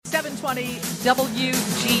720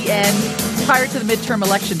 WGN. Prior to the midterm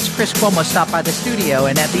elections, Chris Cuomo stopped by the studio,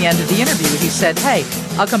 and at the end of the interview, he said, hey,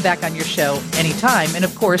 I'll come back on your show anytime. And,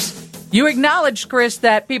 of course, you acknowledged, Chris,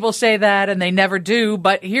 that people say that and they never do,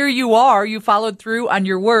 but here you are. You followed through on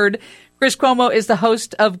your word. Chris Cuomo is the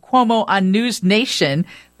host of Cuomo on News Nation.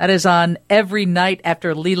 That is on every night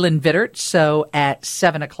after Leland Vittert, so at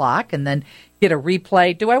 7 o'clock, and then get a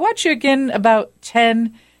replay. Do I watch you again about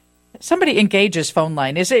 10? Somebody engages phone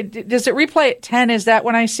line. Does it replay at 10? Is that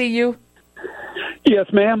when I see you? Yes,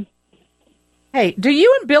 ma'am. Hey, do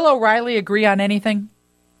you and Bill O'Reilly agree on anything?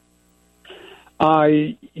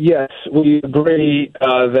 Yes, we agree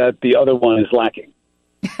that the other one is lacking.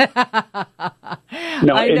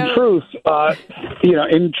 No, in truth,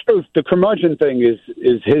 the curmudgeon thing is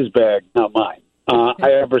his bag, not mine. I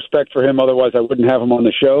have respect for him. Otherwise, I wouldn't have him on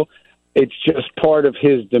the show. It's just part of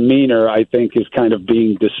his demeanor, I think, is kind of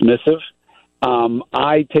being dismissive.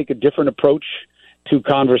 I take a different approach to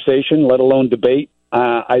conversation, let alone debate.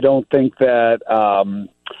 I don't think that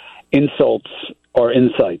insults are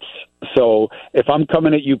insights. So if I'm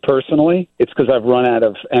coming at you personally, it's because I've run out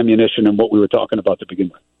of ammunition in what we were talking about to begin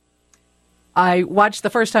with. I watched the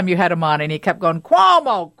first time you had him on, and he kept going,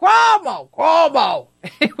 Cuomo, Cuomo, Cuomo.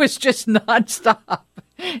 It was just nonstop.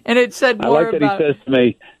 And it said more I like that he says to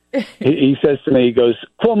me, he says to me, he goes,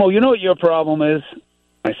 Cuomo, you know what your problem is?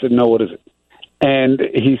 I said, no, what is it? And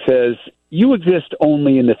he says, you exist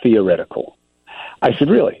only in the theoretical. I said,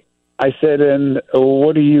 really? I said, and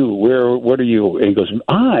what are you? What are you? And he goes,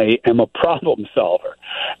 I am a problem solver.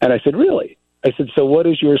 And I said, really? I said, so what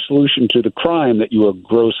is your solution to the crime that you are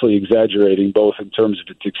grossly exaggerating, both in terms of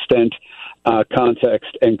its extent,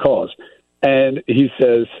 context, and cause? And he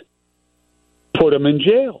says, put him in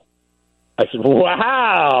jail. I said,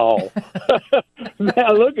 wow.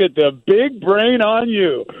 Now look at the big brain on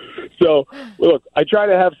you. So, look, I try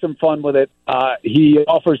to have some fun with it. He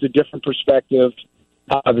offers a different perspective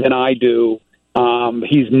than I do.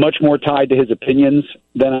 He's much more tied to his opinions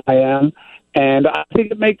than I am. And I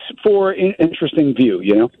think it makes for an interesting view,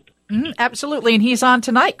 you know? Absolutely. And he's on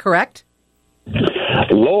tonight, correct?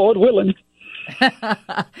 Lord willing.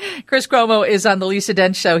 Chris Cuomo is on the Lisa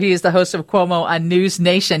Dent Show. He is the host of Cuomo on News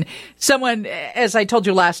Nation. Someone, as I told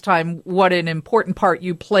you last time, what an important part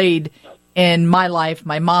you played in my life,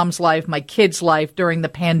 my mom's life, my kids' life during the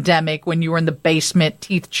pandemic when you were in the basement,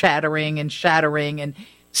 teeth chattering and shattering. And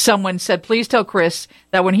someone said, please tell Chris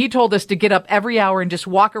that when he told us to get up every hour and just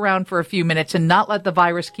walk around for a few minutes and not let the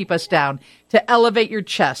virus keep us down, to elevate your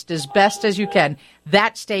chest as best as you can,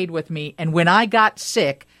 that stayed with me. And when I got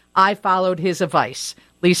sick, I followed his advice.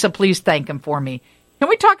 Lisa, please thank him for me. Can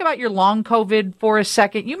we talk about your long COVID for a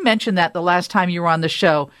second? You mentioned that the last time you were on the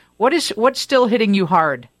show. What's still hitting you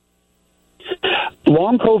hard?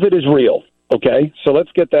 Long COVID is real, okay? So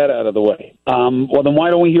let's get that out of the way. Well, then why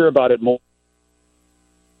don't we hear about it more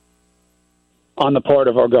on the part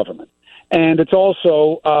of our government? And it's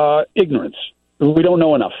also ignorance. We don't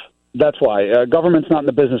know enough. That's why. Government's not in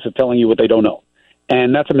the business of telling you what they don't know.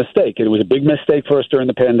 And that's a mistake. It was a big mistake for us during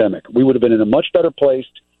the pandemic. We would have been in a much better place.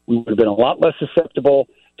 We would have been a lot less susceptible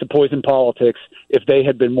to poison politics if they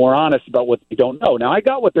had been more honest about what they don't know. Now, I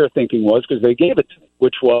got what their thinking was because they gave it to me,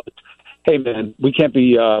 which was, hey, man, we can't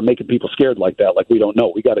be making people scared like that, like we don't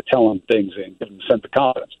know. We got to tell them things and give them a sense of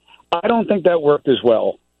confidence. I don't think that worked as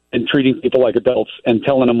well in treating people like adults and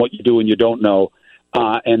telling them what you do and you don't know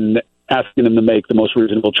and asking them to make the most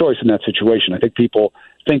reasonable choice in that situation. I think people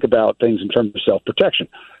think about things in terms of self-protection.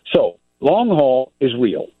 So long haul is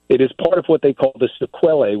real. It is part of what they call the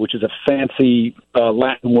sequelae, which is a fancy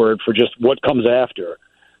Latin word for just what comes after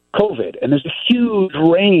COVID. And there's a huge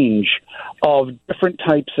range of different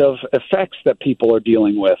types of effects that people are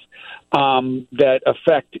dealing with that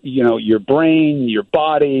affect, your brain, your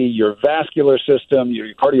body, your vascular system,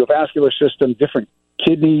 your cardiovascular system, different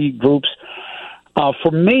kidney groups.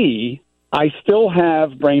 For me, I still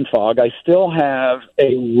have brain fog. I still have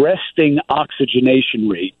a resting oxygenation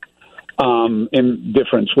rate in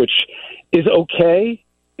difference, which is okay.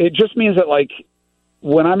 It just means that, like,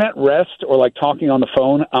 when I'm at rest or, like, talking on the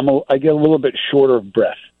phone, I get a little bit shorter of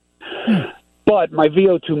breath. But my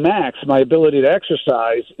VO2 max, my ability to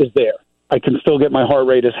exercise, is there. I can still get my heart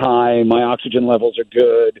rate is high. My oxygen levels are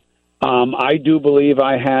good. I do believe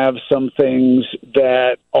I have some things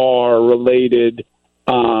that are related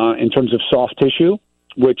in terms of soft tissue,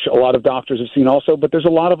 which a lot of doctors have seen also, but there's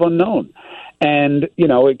a lot of unknown. And,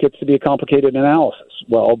 it gets to be a complicated analysis.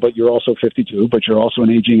 Well, but you're also 52, but you're also an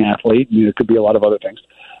aging athlete. It could be a lot of other things.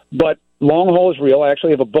 But long haul is real. I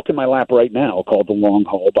actually have a book in my lap right now called The Long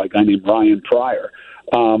Haul by a guy named Ryan Pryor.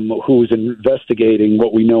 who's investigating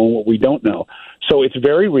what we know and what we don't know. So it's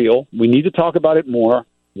very real. We need to talk about it more.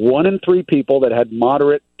 1 in 3 people that had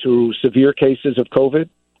moderate to severe cases of COVID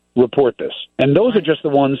report this. And those are just the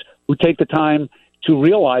ones who take the time to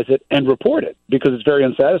realize it and report it, because it's very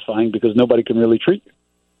unsatisfying because nobody can really treat you.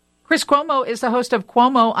 Chris Cuomo is the host of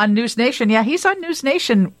Cuomo on News Nation. Yeah, he's on News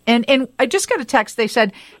Nation. And I just got a text. They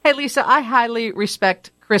said, hey, Lisa, I highly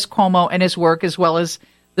respect Chris Cuomo and his work as well as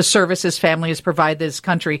the service his family has provided this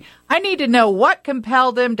country. I need to know what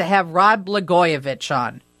compelled him to have Rod Blagojevich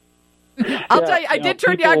on. I'll tell you, I did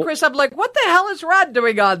turn you on, Chris. I'm like, what the hell is Rod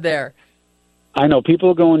doing on there? I know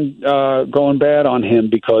people are going bad on him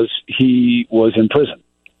because he was in prison.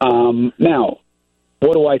 Now,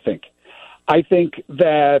 what do I think? I think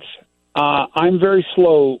that I'm very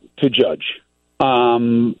slow to judge.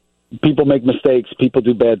 People make mistakes. People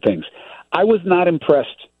do bad things. I was not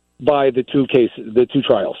impressed by the two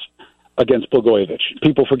trials against Blagojevich.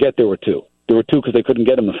 People forget there were 2. There were 2 because they couldn't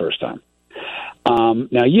get him the first time.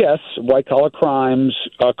 Now, yes, white-collar crimes,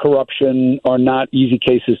 corruption are not easy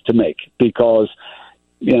cases to make because,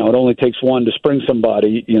 it only takes one to spring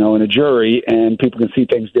somebody, in a jury, and people can see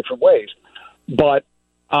things different ways. But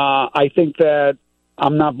I think that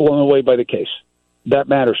I'm not blown away by the case. That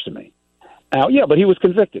matters to me. Yeah, but he was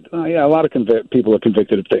convicted. A lot of people are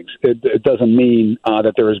convicted of things. It doesn't mean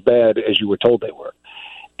that they're as bad as you were told they were.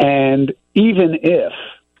 And even if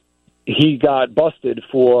he got busted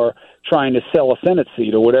for trying to sell a Senate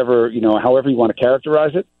seat or whatever, however you want to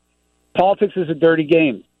characterize it, politics is a dirty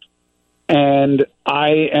game. And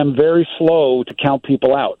I am very slow to count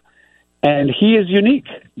people out. And he is unique,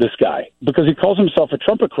 this guy, because he calls himself a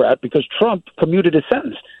Trumpocrat because Trump commuted his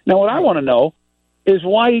sentence. Now, what I want to know is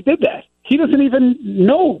why he did that. He doesn't even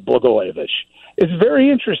know Blagojevich. It's very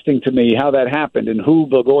interesting to me how that happened and who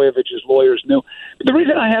Blagojevich's lawyers knew. But the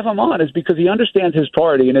reason I have him on is because he understands his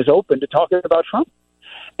party and is open to talking about Trump.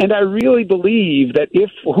 And I really believe that if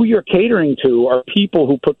who you're catering to are people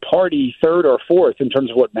who put party third or fourth in terms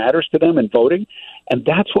of what matters to them in voting, and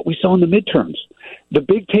that's what we saw in the midterms. The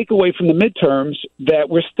big takeaway from the midterms that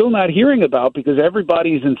we're still not hearing about because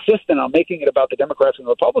everybody's insistent on making it about the Democrats and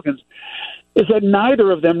the Republicans is that neither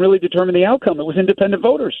of them really determined the outcome. It was independent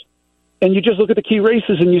voters. And you just look at the key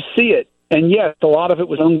races and you see it. And yes, a lot of it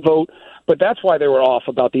was young vote, but that's why they were off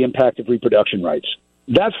about the impact of reproduction rights.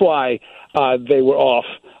 That's why they were off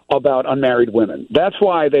about unmarried women. That's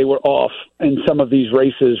why they were off in some of these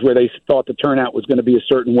races where they thought the turnout was going to be a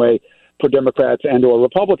certain way for Democrats and or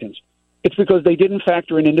Republicans. It's because they didn't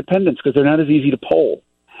factor in independents because they're not as easy to poll.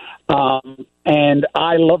 And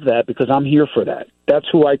I love that because I'm here for that. That's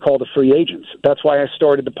who I call the free agents. That's why I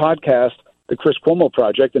started the podcast, the Chris Cuomo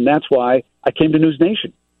Project, and that's why I came to News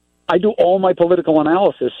Nation. I do all my political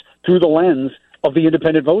analysis through the lens of the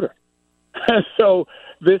independent voter. So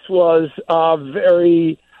this was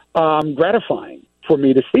very gratifying for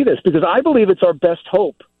me to see this because I believe it's our best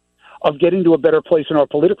hope of getting to a better place in our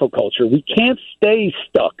political culture. We can't stay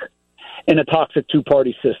stuck in a toxic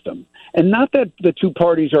two-party system. And not that the two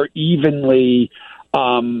parties are evenly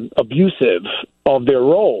abusive of their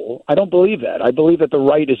role. I don't believe that. I believe that the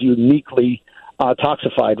right is uniquely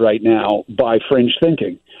toxified right now by fringe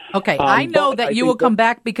thinking. Okay, I know that you will come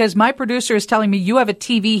back because my producer is telling me you have a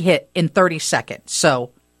TV hit in 30 seconds.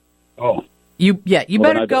 So, you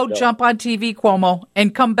better go jump on TV, Cuomo,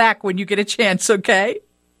 and come back when you get a chance, okay?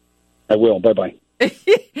 I will. Bye-bye.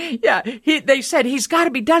 Yeah, they said he's got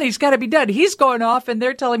to be done. He's got to be done. He's going off, and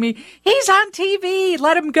they're telling me he's on TV.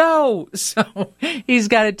 Let him go. So he's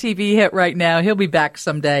got a TV hit right now. He'll be back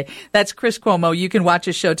someday. That's Chris Cuomo. You can watch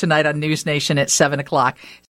his show tonight on News Nation at 7 o'clock.